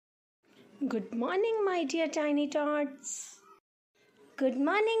Good morning, my dear tiny tots. Good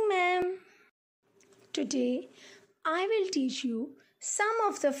morning, ma'am. Today, I will teach you some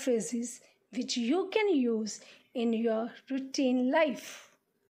of the phrases which you can use in your routine life.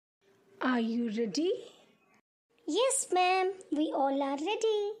 Are you ready? Yes, ma'am. We all are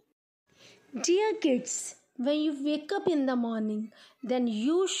ready. Dear kids, when you wake up in the morning, then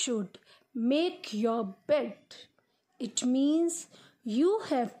you should make your bed. It means you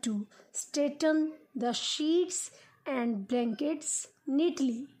have to straighten the sheets and blankets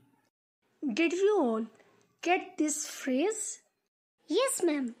neatly. Did you all get this phrase? Yes,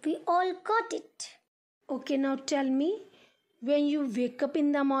 ma'am. We all got it. Okay, now tell me, when you wake up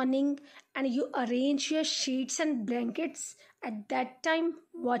in the morning and you arrange your sheets and blankets, at that time,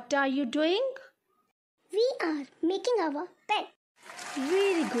 what are you doing? We are making our bed.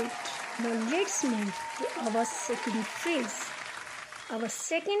 Very good. Now let's move to our second phrase. Our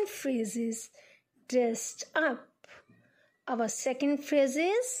second phrase is dressed up. Our second phrase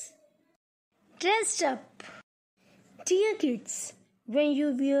is dressed up. Dear kids, when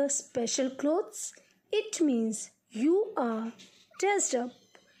you wear special clothes, it means you are dressed up.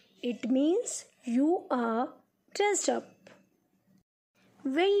 It means you are dressed up.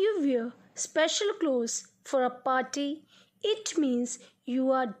 When you wear special clothes for a party, it means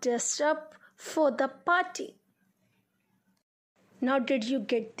you are dressed up for the party. Now, did you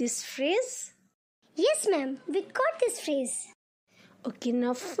get this phrase? Yes, ma'am. We got this phrase. Okay,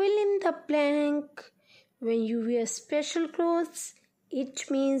 now fill in the blank. When you wear special clothes,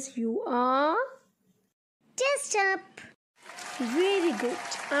 it means you are dressed up. Very good.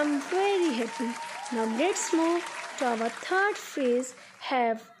 I'm very happy. Now let's move to our third phrase,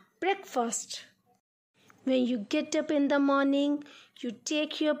 have breakfast. When you get up in the morning, you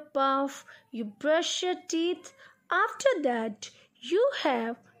take your bath, you brush your teeth. After that, you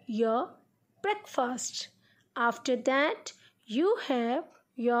have your breakfast. After that, you have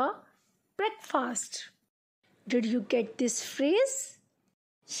your breakfast. Did you get this phrase?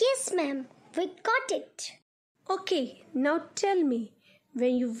 Yes, ma'am. We got it. Okay, now tell me,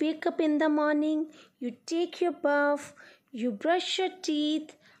 when you wake up in the morning, you take your bath, you brush your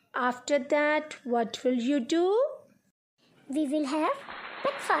teeth. After that, what will you do? We will have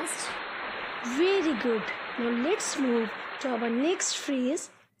breakfast. Very good. Now let's move to our next phrase,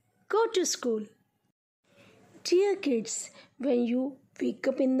 go to school. Dear kids, when you wake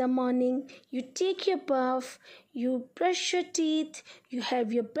up in the morning, you take your bath, you brush your teeth, you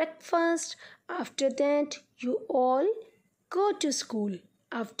have your breakfast. After that, you all go to school.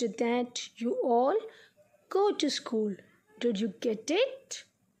 After that, you all go to school. Did you get it?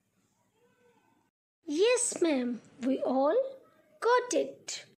 Yes, ma'am. We all got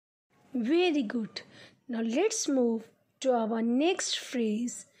it. Very good. Now let's move to our next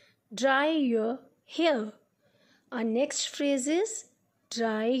phrase, dry your hair. Our next phrase is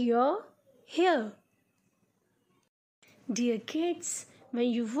dry your hair. Dear kids,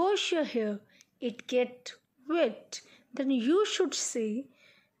 when you wash your hair, it gets wet. Then you should say,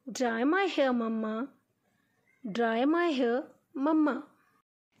 dry my hair, mama. Dry my hair, mama.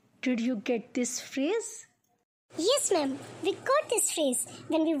 Did you get this phrase? Yes, ma'am. We got this phrase.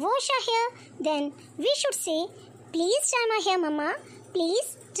 When we wash our hair, then we should say, please dry my hair, mama.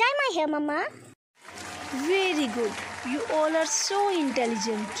 Please dry my hair, mama. Very good. You all are so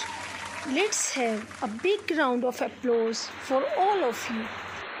intelligent. Let's have a big round of applause for all of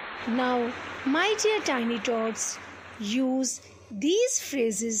you. Now, my dear tiny tots, use these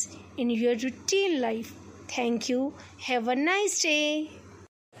phrases in your routine life. Thank you. Have a nice day.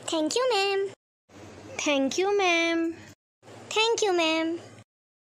 Thank you, ma'am. Thank you, ma'am. Thank you, ma'am.